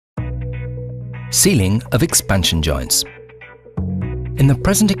Sealing of expansion joints. In the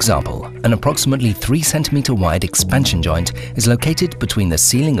present example, an approximately 3 cm wide expansion joint is located between the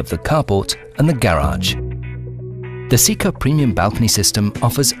ceiling of the carport and the garage. The Sika premium balcony system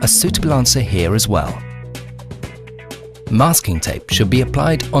offers a suitable answer here as well. Masking tape should be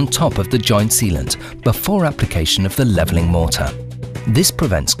applied on top of the joint sealant before application of the levelling mortar. This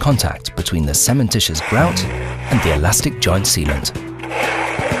prevents contact between the cementitious grout and the elastic joint sealant.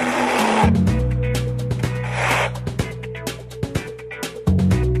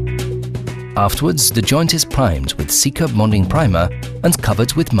 Afterwards, the joint is primed with Sika bonding primer and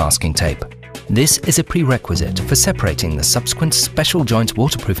covered with masking tape. This is a prerequisite for separating the subsequent special joint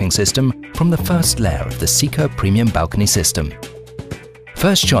waterproofing system from the first layer of the Sika premium balcony system.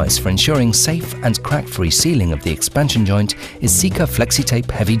 First choice for ensuring safe and crack-free sealing of the expansion joint is Sika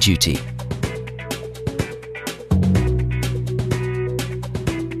FlexiTape Heavy Duty.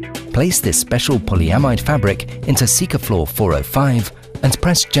 Place this special polyamide fabric into Sika Floor 405 and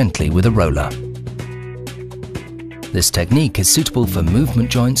press gently with a roller. This technique is suitable for movement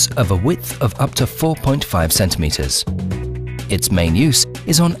joints of a width of up to 4.5 cm. Its main use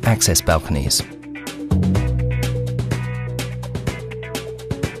is on access balconies.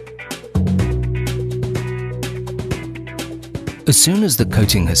 As soon as the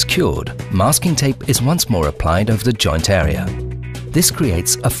coating has cured, masking tape is once more applied over the joint area. This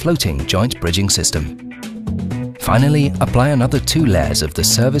creates a floating joint bridging system. Finally, apply another 2 layers of the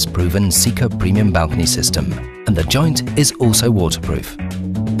service-proven Sika premium balcony system, and the joint is also waterproof.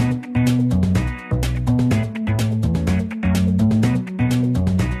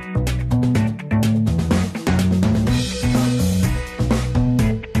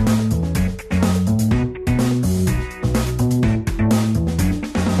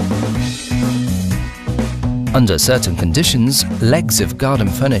 Under certain conditions, legs of garden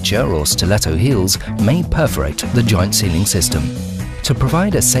furniture or stiletto heels may perforate the joint sealing system. To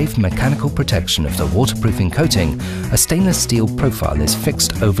provide a safe mechanical protection of the waterproofing coating, a stainless steel profile is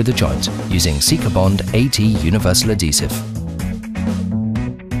fixed over the joint using Sika Bond AT Universal Adhesive.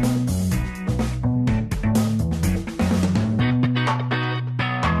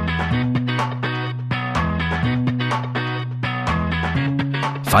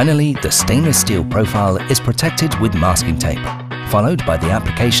 Finally, the stainless steel profile is protected with masking tape, followed by the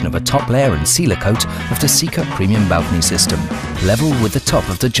application of a top layer and sealer coat of the Sika premium balcony system, level with the top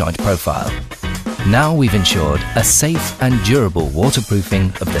of the joint profile. Now we've ensured a safe and durable waterproofing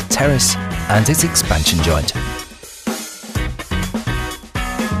of the terrace and its expansion joint.